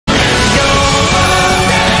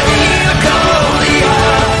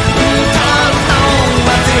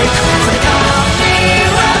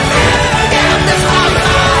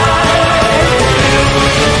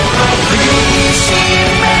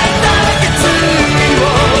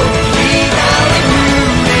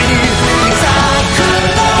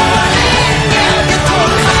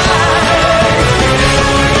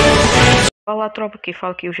Olá tropa, quem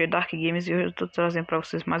fala aqui é o Dark Games e hoje eu tô trazendo pra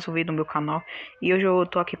vocês mais um vídeo no meu canal. E hoje eu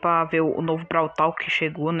tô aqui pra ver o novo Brawl Talk que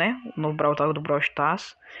chegou, né? O novo Brawl Talk do Brawl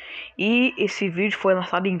Stars. E esse vídeo foi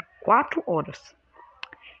lançado em 4 horas.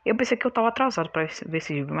 Eu pensei que eu tava atrasado pra ver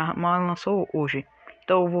esse vídeo, mas lançou hoje.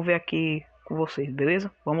 Então eu vou ver aqui com vocês,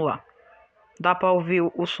 beleza? Vamos lá. Dá pra ouvir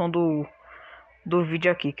o som do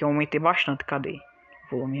vídeo aqui, que eu aumentei bastante, cadê?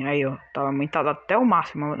 O volume aí, ó, tá aumentado até o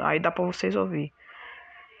máximo, aí dá pra vocês ouvir.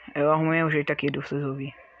 Eu arrumei um jeito aqui de vocês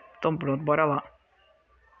ouvir. Então pronto, bora lá.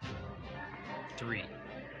 3,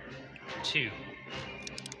 2,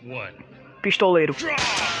 1. Pistoleiro.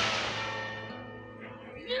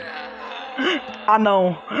 Ah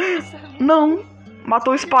não. Não.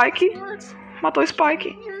 Matou o Spike. Matou o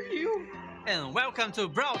Spike. And welcome to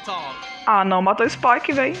Brawl Talk. Ah não, matou o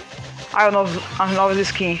Spike, velho. Ah, as novas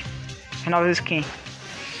skins. As novas skins.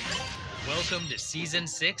 Welcome to Season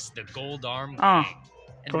 6, the Gold Arm Ah. Gang.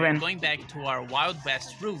 And we're going back to our Wild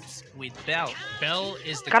West roots with Belle. Belle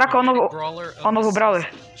is the Caraca, o novo brawler of o novo the brawler.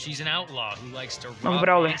 season. She's an outlaw who likes to Novo rob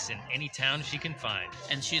brawler. banks in any town she can find.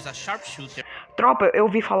 And she's a sharpshooter. Tropa, eu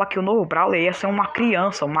ouvi falar que o novo brawler ia ser uma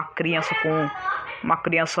criança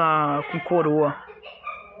com coroa.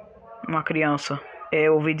 Uma criança.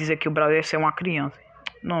 Eu ouvi dizer que o brawler ia ser uma criança.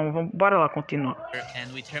 Não, bora lá continuar.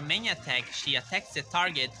 And with her main attack, she attacks the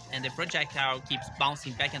target and the projectile keeps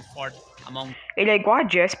bouncing back and forth among Ele é igual a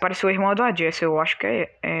Jess, parece o irmão da Jess. Eu acho que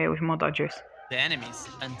é o irmão da Jess. the enemies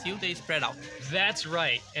until they spread out. That's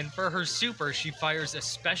right. And for her super, she fires a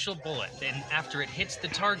special bullet. And after it hits the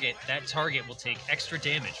target, that target will take extra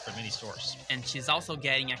damage from any source. And she's also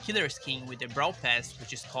getting a killer skin with the Brawl Pass,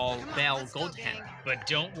 which is called Belle Gold Hand. But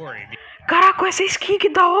don't worry. Caraca, essa skin que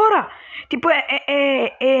da hora! Tipo,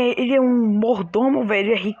 ele é um mordomo,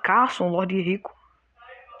 velho. Ele é ricaço, um lorde rico.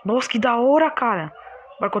 Nossa, que da hora, cara.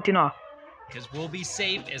 Bora continuar. Because we'll be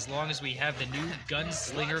safe as long as we have the new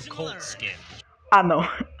Gunslinger Colt skin. Ah, não.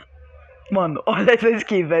 Mano, olha essa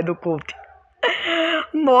skin, velho, do Colt.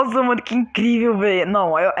 Nossa, mano, que incrível, velho.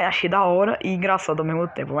 Não, eu achei da hora e engraçado ao mesmo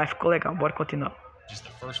tempo, mas ficou legal. Bora continuar. Just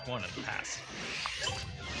the first one of the pass.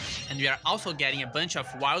 And we are also getting a bunch of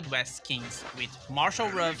Wild West skins with Marshall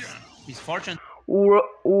Ruffs, his fortune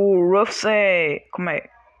O Ruffs é... Como é?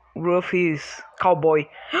 Ruffs Cowboy.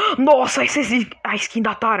 Nossa, essa é a skin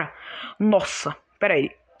da Tara. Nossa, pera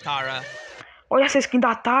aí. Tara, Olha essa skin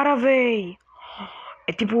da Tara, véi.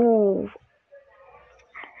 É tipo...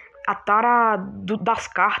 A Tara das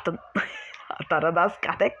cartas. A Tara das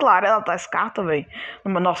cartas. É claro, ela das cartas, véi.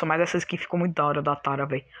 Nossa, mas essa skin ficou muito da hora da Tara,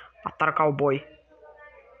 véi. A Tara Cowboy.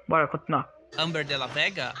 Bora continuar. Amber de la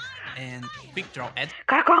Vega, and Quick Draw Ed.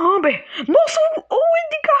 Caraca, a Amber. Nossa, o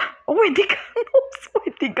Edgar. O Edgar. Nossa, o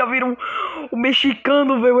Edgar vira um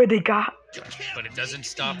mexicano, véi, o Edgar. But it doesn't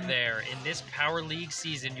stop there. In this Power League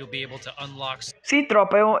season, you'll be able to unlock... Sim,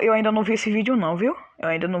 tropa, eu ainda não vi esse vídeo não, viu? Eu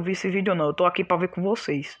ainda não vi esse vídeo não. Eu tô aqui pra ver com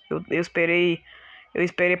vocês. Eu esperei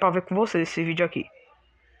pra ver com vocês esse vídeo aqui.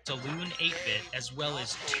 Saloon 8-bit, as well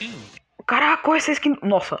as 2. Caraca, olha essa skin.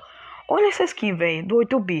 Nossa, olha essa skin, velho, do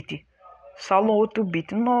 8-bit. Salão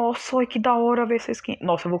 8-bit. Nossa, olha que da hora ver essa skin.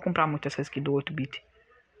 Nossa, eu vou comprar muito essa skin do 8-bit.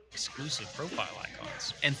 Exclusive profile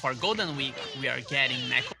icons. And for Golden Week, we are getting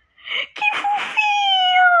Neko. Que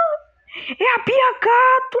fofinha! É a Bia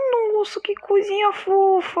Gato. Nossa, que coisinha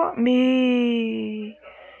fofa.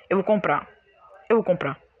 Eu vou comprar.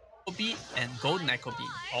 Nekobi and Gold Nekobi.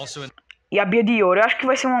 Also in E a Bia de ouro, eu acho que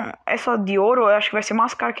vai ser essa de ouro, eu acho que vai ser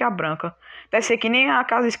mais cara que a branca. Deve ser que nem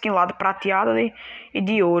aquelas skin lá de prateada e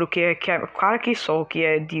de ouro, que é cara que só, que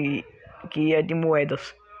é de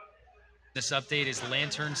moedas. this update is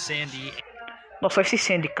Lantern Sandy. Nossa, esse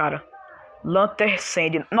Sandy, cara. Lantern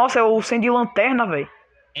Sandy. Nossa, é o Sandy Lanterna, velho.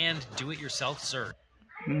 And do-it-yourself Zerg.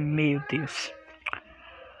 Meu Deus.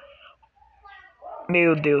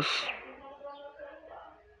 Meu Deus.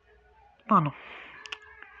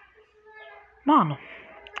 Mano.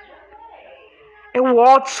 É o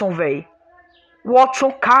Watson, velho.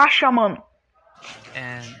 Watson Caixa, mano.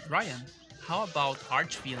 And Ryan, how about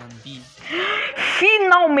Archvillain B?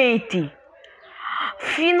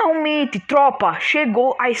 Finalmente, tropa,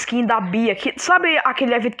 chegou a skin da Bia. Sabe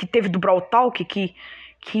aquele evento que teve do Brawl Talk,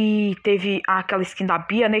 que teve aquela skin da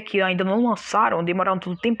Bia, né, que ainda não lançaram, demoraram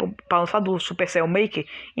todo tempo pra lançar do Supercell Maker?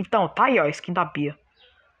 Então, tá aí, ó, a skin da Bia.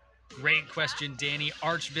 Great question, Danny.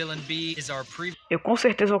 Archvillain B is our Eu com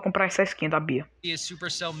certeza vou comprar essa skin da Bia, previous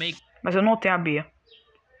Supercell Make mas eu não tenho a Bia.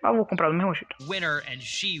 Mas eu vou comprar do mesmo jeito. winner, and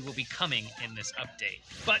she will be coming in this update.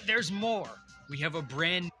 But there's more. We have a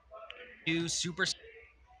brand new Super...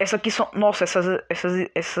 Essas aqui são... Nossa,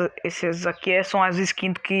 essas aqui são as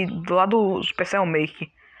skins do lado do Supercell Maker.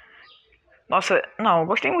 Nossa, não, eu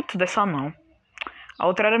gostei muito dessa não. A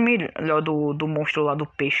outra era melhor do monstro lá do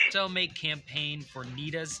peixe. So make campaign for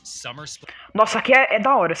Nita's Summer Nossa, aqui é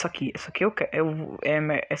da hora, essa aqui. Essa aqui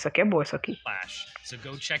essa aqui é boa, essa aqui. Splash. So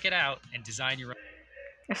go check it out and design your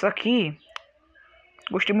Essa aqui...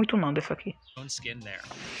 Gostei muito não dessa aqui. own skin there.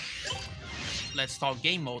 Let's talk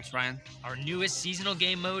game modes, Ryan. Our newest seasonal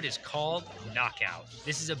game mode is called Knockout.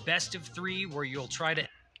 This is a best of 3 where you'll try to...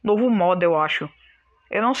 Novo modo, eu acho.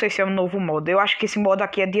 Eu não sei se é um novo modo. Eu acho que esse modo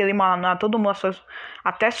aqui é de eliminar todo mundo.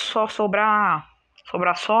 Até só sobrar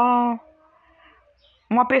só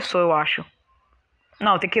uma pessoa, eu acho.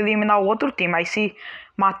 Não, tem que eliminar o outro time. Aí se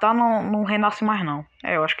matar, não renasce mais não.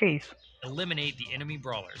 Eu acho que é isso. eliminate the enemy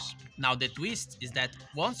brawlers. Now the twist is that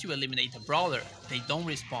once you eliminate a brawler, they don't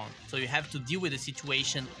respawn, so you have to deal with the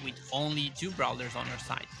situation with only 2 brawlers on your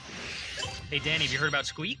side. Hey Danny, have you heard about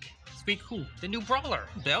Squeak? Squeak who? The new brawler.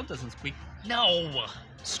 Bell doesn't squeak. No!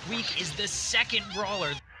 Squeak is the second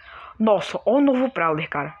brawler. Nossa, olha o novo brawler,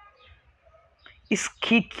 cara.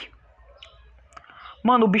 Squeak.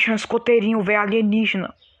 Mano, o bicho é um escoteirinho, velho,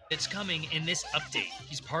 alienígena. It's coming in this update.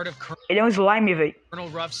 He's part of Ele é um slime, velho. Colonel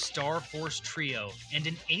Ruff's Star Force trio and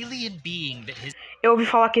an alien being that his... Eu ouvi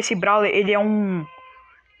falar que esse brawler, ele é um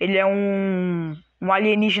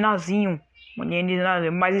alienígenazinho.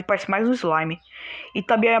 Mas ele parece mais um slime. E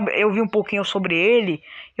também eu vi um pouquinho sobre ele.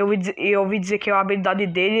 Eu ouvi dizer que a habilidade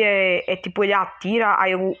dele é tipo, ele atira,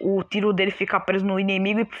 aí o tiro dele fica preso no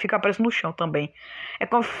inimigo e fica preso no chão também. É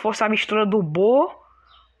como se fosse a mistura do Bo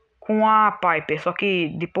com a Piper, só que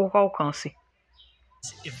de pouco alcance.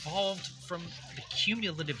 evolved from the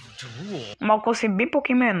cumulative drool Um alcance bem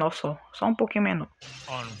pouquinho menor só um pouquinho menor.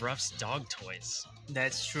 on Ruff's dog toys.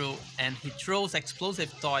 That's true, and he throws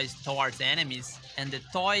explosive toys towards enemies, and the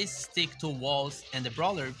toys stick to walls and the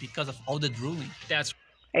brawler because of all the drooling. That's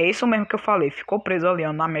É isso mesmo que eu falei, ficou preso ali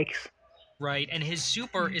ó, na Max. right, and his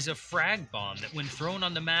super is a frag bomb that when thrown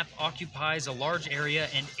on the map occupies a large area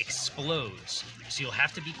and explodes. So you'll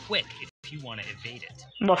have to be quick if you want to evade it.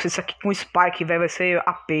 Nossa, isso aqui com Spike, velho, vai ser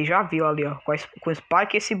AP, já viu ali ó, com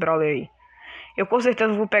Spike e esse brawler aí. Eu com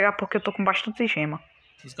certeza vou pegar porque eu tô com bastante gema.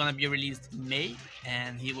 He's gonna be released in May,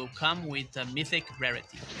 and he will come with a mythic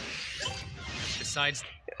rarity. Besides,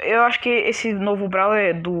 Eu acho que esse novo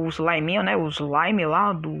brawler do Sliminho, né, o Slime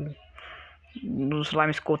lá, do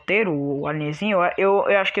Slime escoteiro, o alienzinho, eu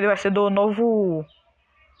acho que ele vai ser do novo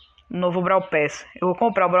Brawl Pass. Eu vou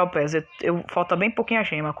comprar o Brawl Pass, falta bem pouquinho a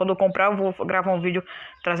gema. Quando eu comprar, eu vou gravar um vídeo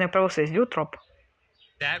trazendo pra vocês, viu, tropa?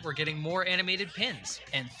 that we're getting more animated pins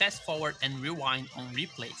And fast forward and rewind on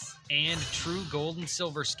replays. and true gold and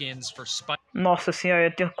silver skins for Spike Nossa senhora,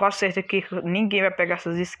 eu tenho quase certeza que ninguém vai pegar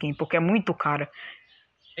essas skins, porque é muito cara.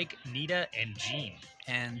 Nita, and Jean.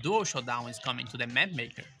 And Duo Showdown is coming to the map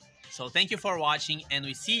maker. So thank you for watching, and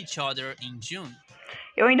we see each other in June.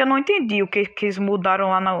 Eu ainda não entendi o que eles mudaram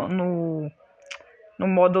lá no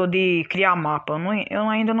modo de criar mapa. Eu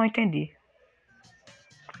ainda não entendi.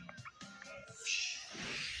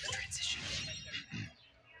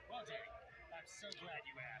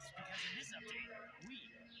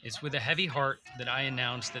 It's with a heavy heart that I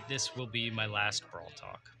announce that this will be my last Brawl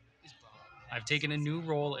Talk. I've taken a new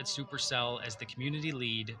role at Supercell as the community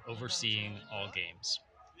lead overseeing all games.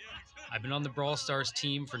 I've been on the Brawl Stars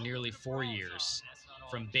team for nearly 4 years,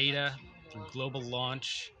 from beta through global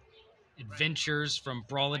launch, adventures from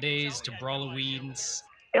Brawladays to Brawloweens.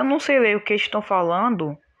 Eu não sei ler o que eles estão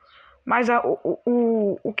falando, mas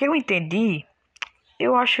o que eu entendi,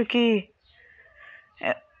 eu acho que...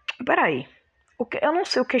 Peraí. Eu não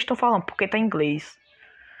sei o que eles estão falando, porque tá em inglês.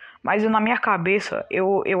 Mas na minha cabeça,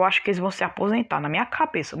 eu acho que eles vão se aposentar. Na minha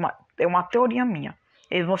cabeça, é uma teoria minha.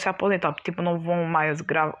 Eles vão se aposentar, tipo, não vão mais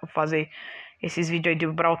fazer esses vídeos aí de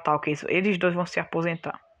Brawl Talk. Eles dois vão se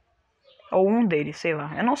aposentar. Ou um deles, sei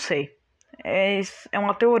lá. Eu não sei. É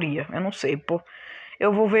uma teoria, eu não sei.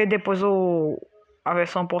 Eu vou ver depois a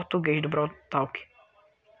versão português do Brawl Talk.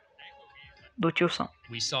 Do tio Sam.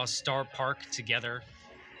 We saw Star Park together,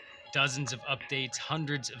 dozens of updates,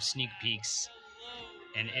 hundreds of sneak peeks,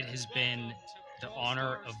 and it has been the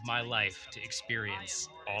honor of my life to experience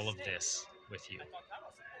all of this with you.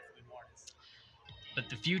 But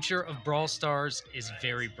the future of Brawl Stars is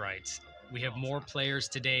very bright. We have more players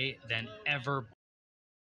today than ever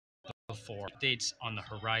before. Updates on the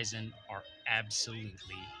horizon are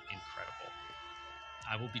absolutely incredible.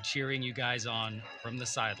 I will be cheering you guys on from the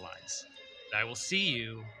sidelines. I will see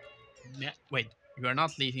you Wait, you are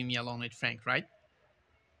not leaving me alone with Frank, right?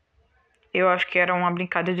 Eu acho que era uma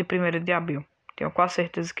brincadeira de 1º de abril. Tenho quase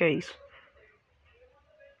certeza que é isso.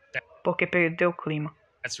 Porque perdeu o clima.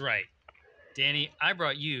 That's right. Danny, I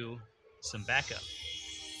brought you some backup.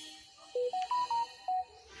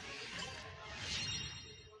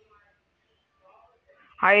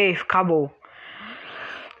 Aí, acabou.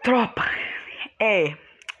 Tropa,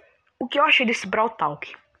 o que eu achei desse Brawl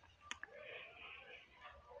Talk?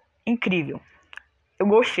 Incrível. Eu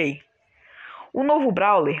gostei. O novo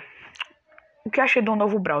Brawler. O que eu achei do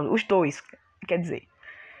novo Brawler? Os dois, quer dizer.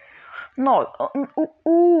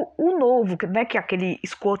 O novo, né, que é aquele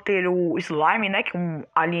escoteiro slime, né, que é um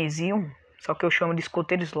alienzinho. Só que eu chamo de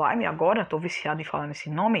escoteiro slime agora. Tô viciado em falar nesse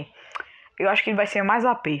nome. Eu acho que ele vai ser mais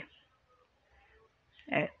AP.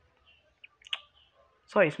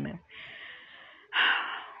 Só isso mesmo.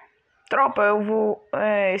 Tropa, eu vou...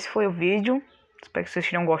 esse foi o vídeo. Espero que vocês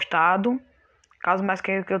tenham gostado. Caso mais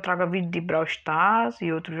queiram que eu traga vídeo de Brawl Stars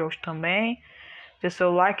e outros jogos também, deixe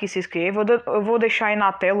seu like e se inscreva. Eu vou deixar aí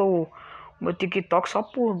na tela o meu TikTok só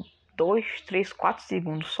por 2, 3, 4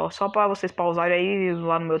 segundos. Só para vocês pausarem aí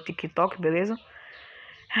lá no meu TikTok, beleza?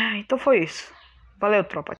 Então foi isso. Valeu,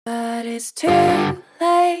 tropa. But it's too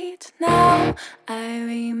late now. I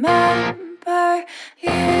remember you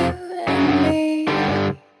and me,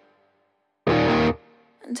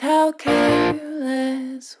 and how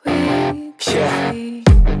careless we could be.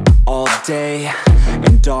 All day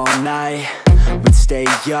and all night, we'd stay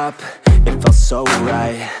up, it felt so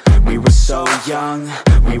right. We were so young,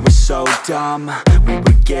 we were so dumb. We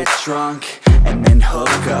would get drunk and then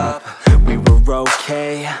hook up. We were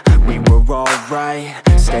okay, we were alright,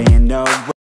 staying away.